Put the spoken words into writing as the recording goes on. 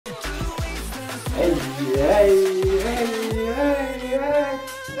Hey, hey, hey, hey,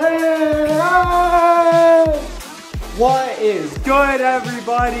 hey. What is good,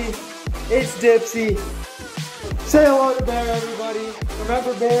 everybody? It's Dipsy. Say hello to Bear, everybody.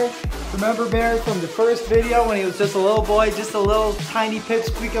 Remember Bear? Remember Bear from the first video when he was just a little boy, just a little tiny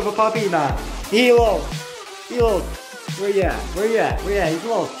pipsqueak of a puppy? Nah, he little, where you at? Where you at? Where you at? He's a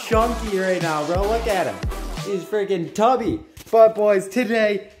little chunky right now, bro. Look at him. He's freaking tubby. But boys,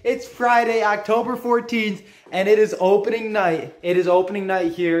 today, it's Friday, October 14th, and it is opening night. It is opening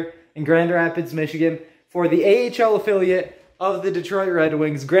night here in Grand Rapids, Michigan for the AHL affiliate of the Detroit Red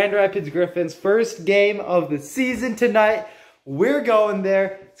Wings, Grand Rapids Griffins. First game of the season tonight. We're going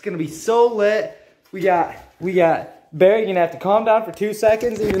there. It's gonna be so lit. We got Barry. You're gonna have to calm down for 2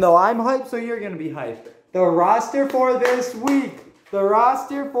 seconds, even though I'm hyped, so you're gonna be hyped. The roster for this week, the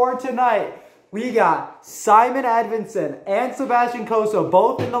roster for tonight. We got Simon Edvinsson and Sebastian Cosso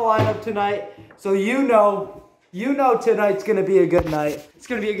both in the lineup tonight. So you know tonight's gonna be a good night. It's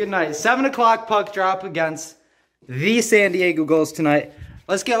gonna be a good night. 7 o'clock puck drop against the San Diego Gulls tonight.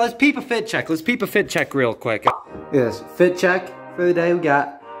 Let's peep a fit check. Let's peep a fit check real quick. Yes, fit check for the day. We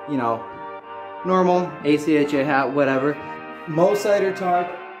got, you know, normal ACHA hat, whatever. Mo Sider talk.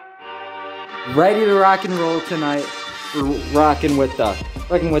 Ready to rock and roll tonight. We're rocking with the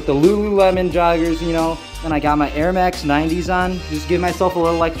Lululemon joggers, you know. And I got my Air Max 90s on. Just give myself a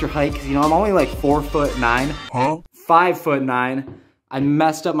little extra height, because, you know, I'm only like 4'9". Huh? 5'9". I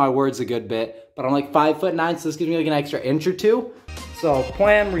messed up my words a good bit, but I'm like 5'9", so this gives me like an extra inch or two. So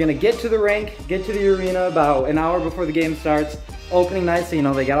plan, we're gonna get to the rink, get to the arena about an hour before the game starts. Opening night, so you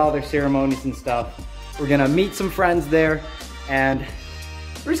know, they got all their ceremonies and stuff. We're gonna meet some friends there, and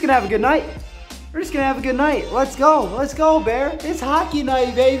we're just gonna have a good night. We're just gonna have a good night. Let's go, Bear. It's hockey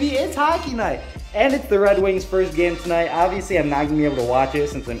night, baby, it's hockey night. And it's the Red Wings' first game tonight. Obviously, I'm not gonna be able to watch it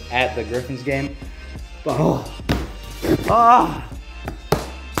since I'm at the Griffins game. But,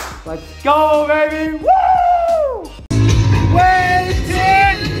 let's go, baby, woo! Waiting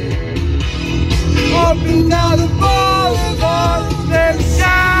up and down the boulevard, them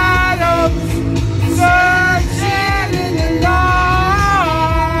shadows searching in the night.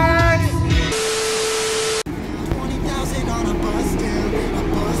 20,000 on a bus down,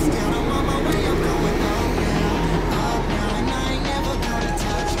 I'm on my way, I'm going home now. Up now, and I ain't never gonna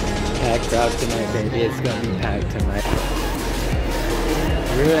touch now. Packed crowd tonight, baby. It's gonna be packed tonight.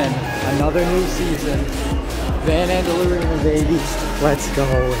 We're in another new season. Van Andel Arena, baby. Let's go.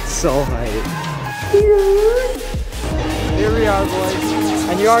 It's so hype. Here we are, boys.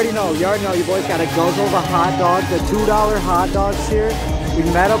 And you already know, your boys got a guzzle the hot dogs, the $2 hot dogs here. We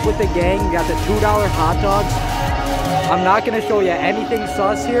met up with the gang, we got the $2 hot dogs. I'm not gonna show you anything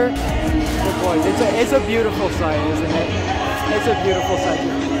sus here. But boys, it's a beautiful sight, isn't it? It's a beautiful sight.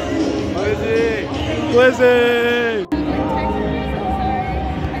 Lizzie!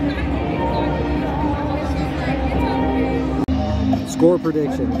 Score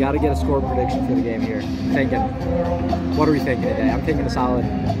prediction. You gotta get a score prediction for the game here. What are we thinking today? I'm thinking a solid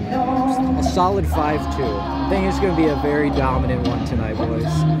 5-2. I think it's gonna be a very dominant one tonight, boys.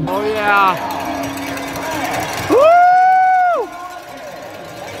 Oh yeah! Woo!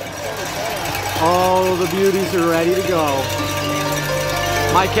 Oh, the beauties are ready to go.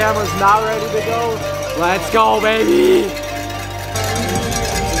 My camera's not ready to go. Let's go, baby!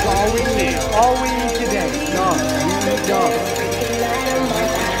 That's all we need. All we need today. Dubs. We need dubs.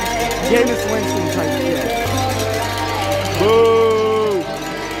 Jameis Winston type shit. Boo!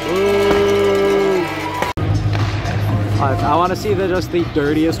 Boo! I want to see just the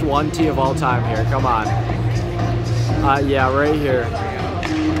dirtiest 1T of all time here. Come on. Yeah, right here.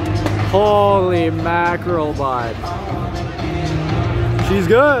 Holy mackerel, bud. She's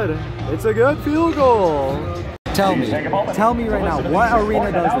good. It's a good field goal. Tell me right now, what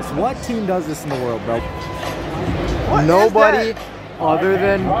arena does this? What team does this in the world, bro? Nobody other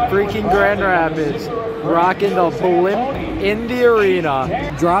than freaking Grand Rapids, rocking the blimp in the arena.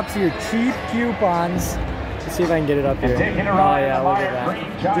 Drops your cheap coupons. Let's see if I can get it up here. Oh yeah, look at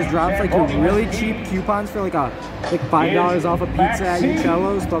that. Just drops like your really cheap coupons for like $5 off a pizza at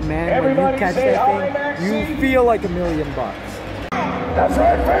Uccello's. But man, when you catch that thing, you feel like $1 million. That's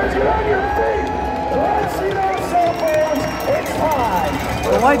right, fans, get on your feet. Let's see those cell phones. It's time.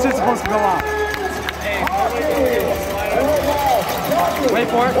 The lights are supposed to go off. Wait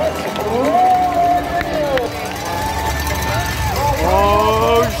for it.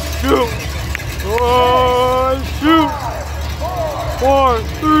 Oh, shoot. Oh, shoot. 4,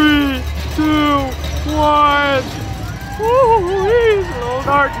 3, 2, 1. Woo, it's a little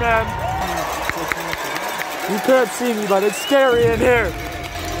dark, man. You can't see me, but it's scary in here.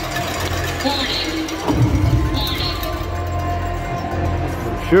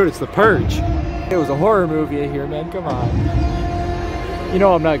 Dude, it's The Purge. It was a horror movie here, man. Come on. You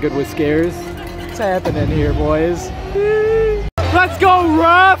know I'm not good with scares. What's happening here, boys? Let's go,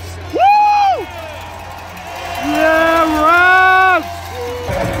 refs! Woo! Yeah, refs!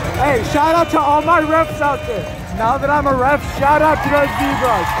 Hey, shout out to all my refs out there. Now that I'm a ref, shout out to those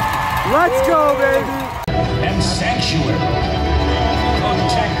zebras. Let's go, baby! And sanctuary,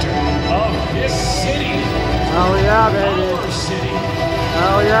 protector of this city. Oh yeah, baby. Our city.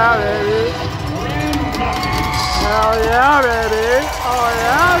 Hell yeah, baby. Grand Rapids. Hell yeah, baby. Oh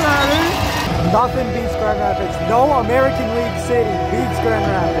yeah, baby. Nothing beats Grand Rapids. No American League city beats Grand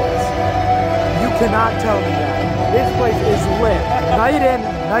Rapids. You cannot tell me that. This place is lit. Night in,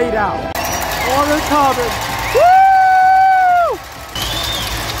 night out. Oh, they're coming. Woo!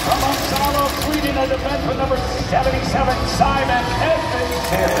 From Gonzalo, leading the defense with number 77, Simon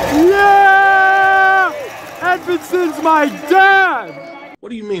Edmondson. Yeah! Edmondson's my dad! What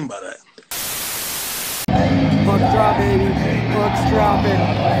do you mean by that? Puck drop, baby. Puck's dropping.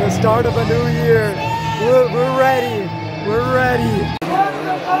 The start of a new year. We're ready. We're ready.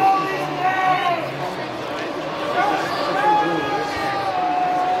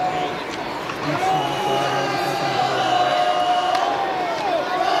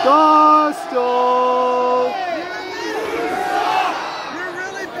 Gusto! You're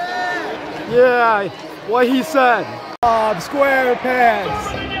really bad. Yeah, what he said. Bob SquarePants.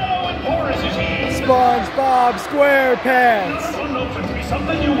 SpongeBob SquarePants.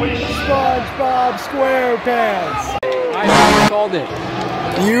 SpongeBob SquarePants. I called it.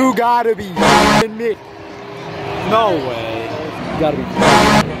 You gotta be kidding me. No way. You gotta be kidding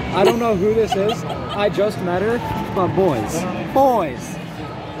me. I don't know who this is. I just met her. But boys.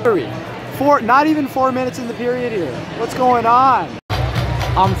 Not even 4 minutes in the period here. What's going on?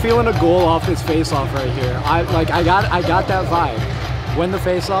 I'm feeling a goal off this face-off right here. I got that vibe. Win the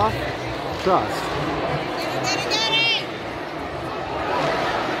face-off. Trust.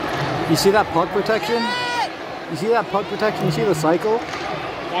 You see that puck protection? You see that puck protection? You see the cycle?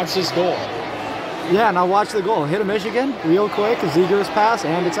 Watch this goal. Yeah, now watch the goal. Hit a Michigan real quick, a Zegers pass,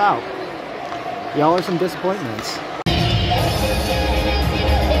 and it's out. Y'all are some disappointments.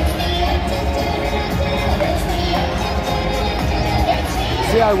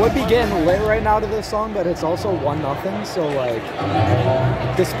 See, I would be getting lit right now to this song, but it's also 1-0, so like,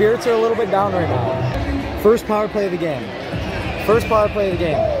 the spirits are a little bit down right now. First power play of the game. First power play of the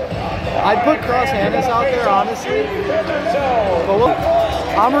game. I'd put Cross Hannes out there, honestly. But look,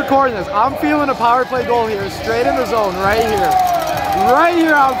 I'm recording this. I'm feeling a power play goal here, straight in the zone, right here. Right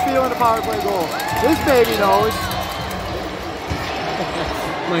here, I'm feeling a power play goal. This baby knows.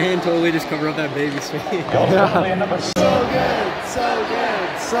 My hand totally just covered up that baby's face. Yeah.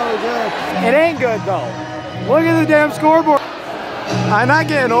 So good. It ain't good though. Look at the damn scoreboard. I'm not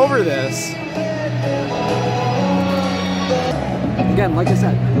getting over this. Again, like I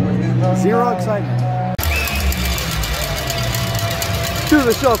said, zero excitement. To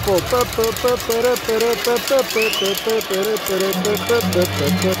the shuffle.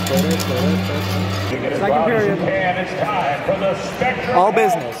 Second period. All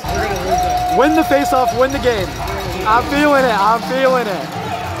business. Win the face-off, win the game. I'm feeling it. I'm feeling it.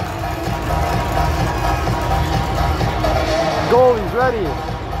 Goalie's ready.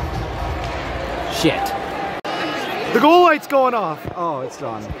 Shit. The goal light's going off. Oh, it's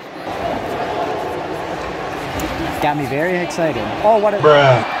done. Got me very excited. Oh, what a...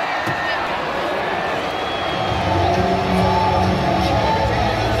 Bruh.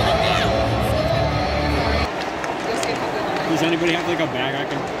 Does anybody have like a bag I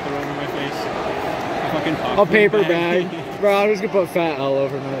can throw over my face? A fucking A paper bag. Bro, I'm just gonna put fat all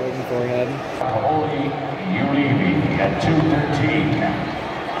over my fucking forehead. Holy UDV at 2:13.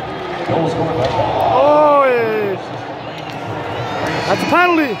 Goal scored by Oh, yeah. That's a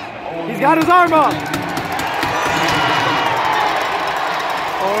penalty. He's got his arm up.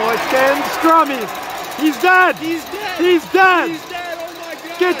 Oh, it's getting scrummy. He's dead. He's dead. He's dead. He's dead. Oh my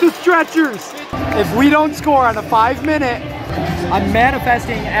god. Get the stretchers. If we don't score on a 5-minute, I'm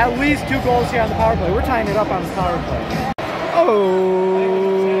manifesting at least 2 goals here on the power play. We're tying it up on the power play.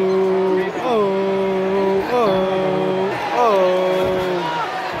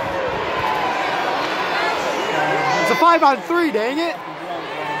 It's a 5-on-3, dang it.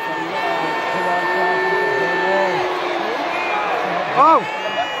 Oh!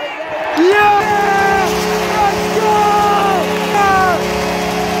 Yeah! Let's go!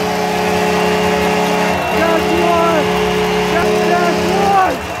 That's one!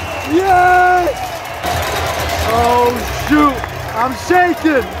 Yes! Oh shoot! I'm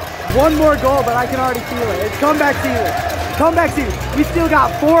shaking! One more goal, but I can already feel it. It's comeback feeling. Comeback seat. We still got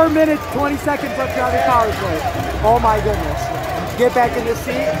 4 minutes, 20 seconds left on the power play. Oh my goodness. Get back in the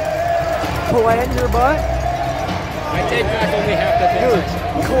seat. Plant your butt. I take back only half the things.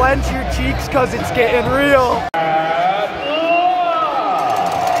 Dude, clench your cheeks because it's getting real.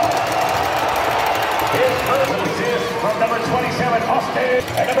 From number 27, Austin,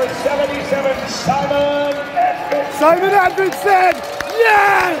 and number 77, Simon Edmondson. Simon Edmondson!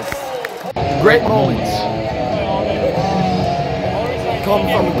 Yes! Great moments come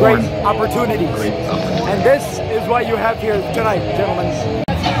from great opportunities. And this is what you have here tonight, gentlemen.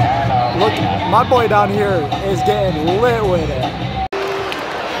 Look, my boy down here is getting lit with it.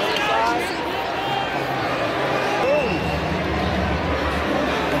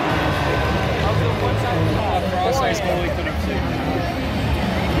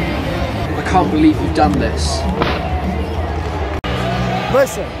 I can't believe you've done this.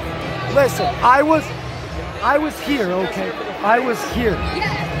 Listen, I was here, okay? I was here.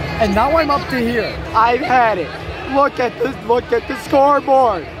 And now I'm up to here. I've had it. Look at the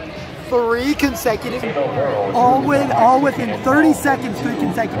scoreboard. 3 consecutive, all within 30 seconds, 3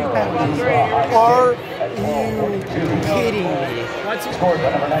 consecutive penalties. Are you kidding me? I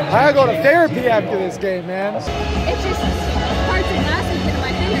gotta go to therapy after this game, man. It's just parts of glass have been in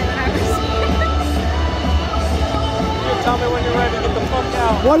my finger when I was. Tell me when you're ready to get the fuck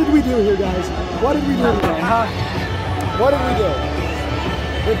out. What did we do here, guys? What did we do today, huh? What did we do?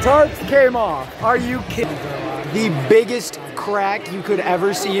 The tarps came off. Are you kidding? The biggest crack you could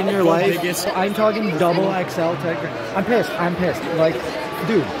ever see in your life. I'm talking double XL tech. I'm pissed. Like,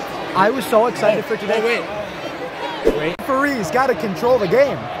 dude, I was so excited for today. Wait. Referees got to control the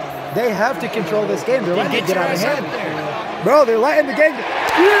game. They have to control this game. They're letting it get out of hand. Bro, they're letting the game get...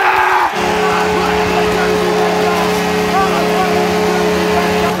 Yeah!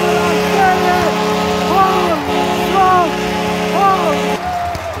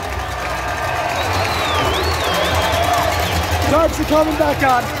 Tarps are coming back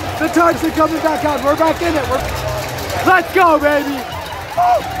on. The tarps are coming back on. We're back in it. Let's go, baby.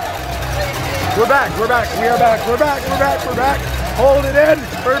 We're back. We are back. We're back. Hold it in.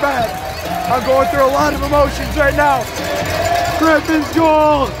 We're back. I'm going through a lot of emotions right now. Griffins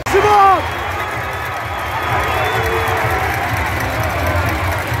goal. Come on.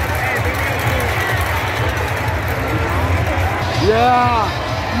 Yeah.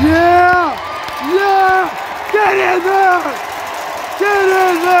 Get in there.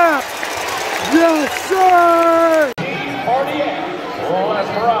 Yes, sir. 48, Les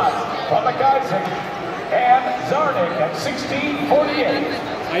Marat, Pomagazic, and Zarnik at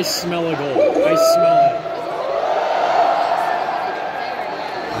 16:48. I smell a goal. I smell it.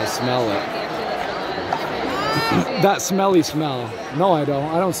 I smell it. That smelly smell. No, I don't.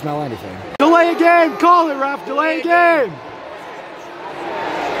 I don't smell anything. Delay a game. Call it, ref. Delay a game.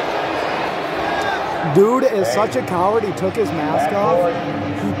 Dude is such a coward. He took his mask off.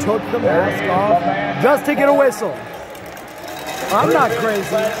 He took the mask off just to get a whistle. I'm not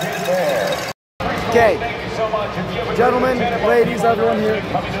crazy. Okay. Gentlemen, ladies, everyone here.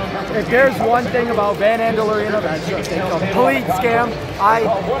 If there's one thing about Van Andel Arena that's just a complete scam,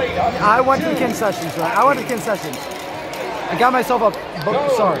 I went to the concessions, right? I got myself a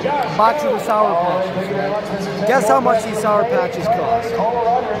box of the Sour Patches. Guess how much these Sour Patches cost?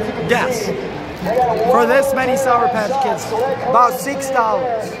 Guess. For this many Sour Patch Kids, about $6.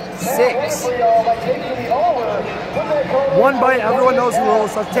 6. One bite, everyone knows the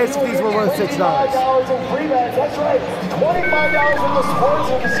rules. Let's taste if these were worth $6. That's right. $25 in the sports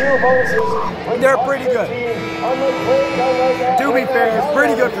and casino bonuses. They're pretty good. To be fair, it's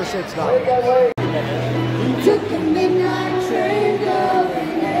pretty good for $6. Took the midnight train going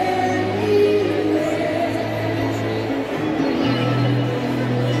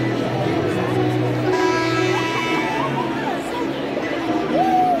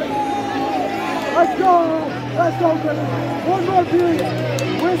Let's go, Griffins. One more period.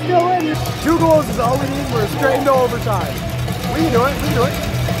 We're still in. 2 goals is all we need. We're straight into overtime. We can do it.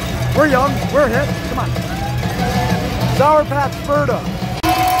 We're young. We're hip. Come on. Sour Patch Ferda.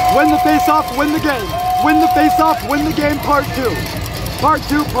 Win the face-off, win the game. Win the face-off, win the game, part 2. Part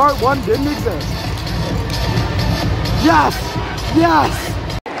 2, part 1 didn't exist. Yes!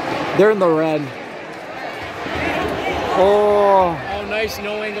 They're in the red. Oh, nice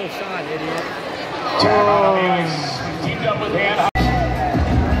no-angle shot, idiot.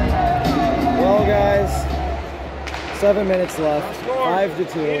 Well, guys, 7 minutes left.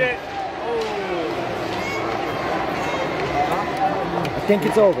 5-2. I think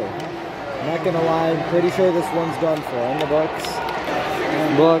it's over. I'm not gonna lie. I'm pretty sure this one's done for. In the books.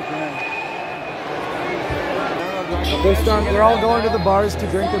 Look. They're all going to the bars to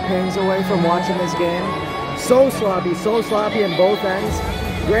drink their pains away from watching this game. So sloppy on both ends.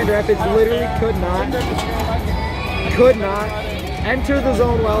 Grand Rapids literally could not enter the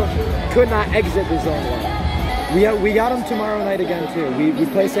zone well, could not exit the zone well. We got them tomorrow night again too. We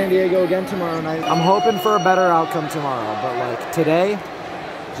play San Diego again tomorrow night. I'm hoping for a better outcome tomorrow, but like today,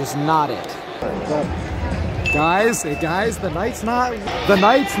 just not it. But guys, the night's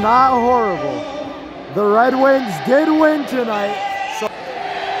not horrible. The Red Wings did win tonight, so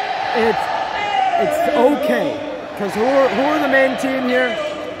it's okay. Because who are the main team here?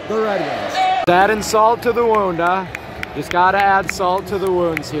 The Red Wings. Adding salt to the wound, huh? Just gotta add salt to the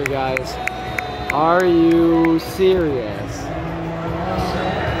wounds here, guys. Are you serious?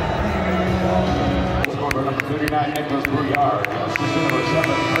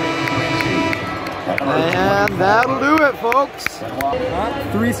 And that'll do it, folks.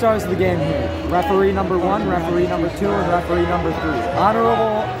 3 stars of the game here. Referee number 1, referee number 2, and referee number 3.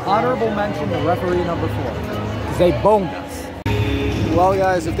 Honorable mention to referee number 4, because they boned us. Well,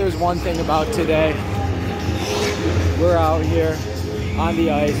 guys, if there's one thing about today, we're out here on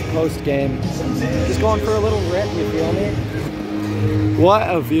the ice post-game, just going for a little rip, you feel me? What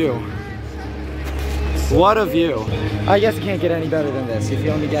a view. What a view. I guess it can't get any better than this, you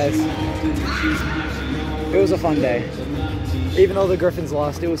feel me, guys? It was a fun day. Even though the Griffins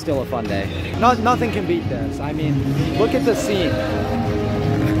lost, it was still a fun day. Nothing can beat this. I mean, look at the scene.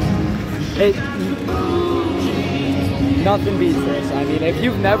 Nothing beats this. I mean, if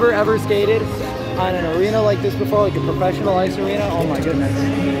you've never ever skated on an arena like this before, like a professional ice arena, oh my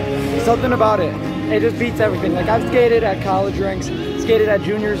goodness. Something about it. It just beats everything. Like, I've skated at college rinks, skated at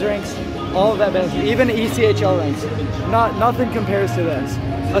juniors rinks, all of that business, even ECHL rinks. Nothing compares to this.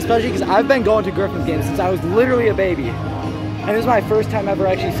 Especially because I've been going to Griffins games since I was literally a baby. And this is my first time ever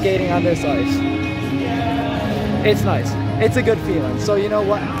actually skating on this ice. It's nice. It's a good feeling. So you know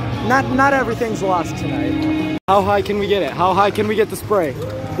what? Not everything's lost tonight. How high can we get it? How high can we get the spray?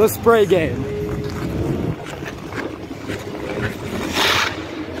 The spray game.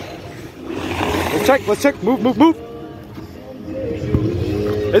 Let's check. Move.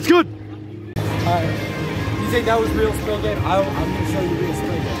 It's good. Alright. You think that was real spray game? I'm gonna show you real spray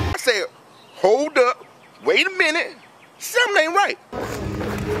game. I said, hold up, wait a minute, something ain't right.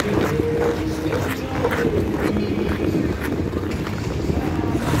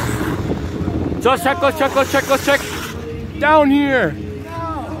 Let's check. Down here. No,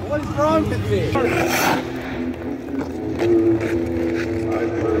 what is wrong with me?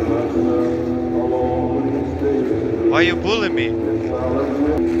 Why you bullying me?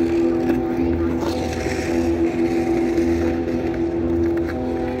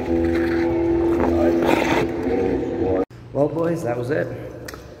 Well, boys, that was it.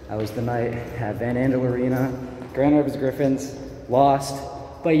 That was the night at Van Andel Arena. Grand Rapids Griffins lost.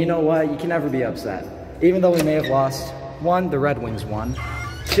 But you know what? You can never be upset. Even though we may have lost, 1, the Red Wings won.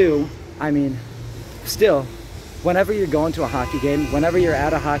 2, I mean, still, whenever you're going to a hockey game, whenever you're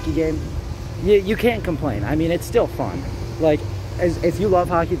at a hockey game, you can't complain. I mean, it's still fun. Like, if you love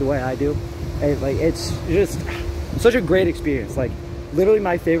hockey the way I do, it's just such a great experience. Like, literally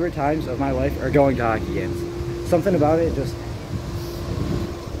my favorite times of my life are going to hockey games. Something about it just,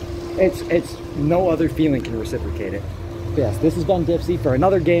 it's no other feeling can reciprocate it. But yes, this has been Dipsy for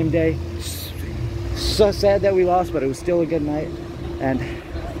another game day. So sad that we lost, but it was still a good night. And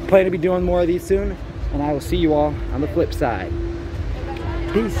plan to be doing more of these soon. And I will see you all on the flip side.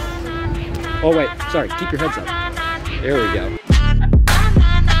 Peace. Oh wait, sorry, keep your heads up. There we go.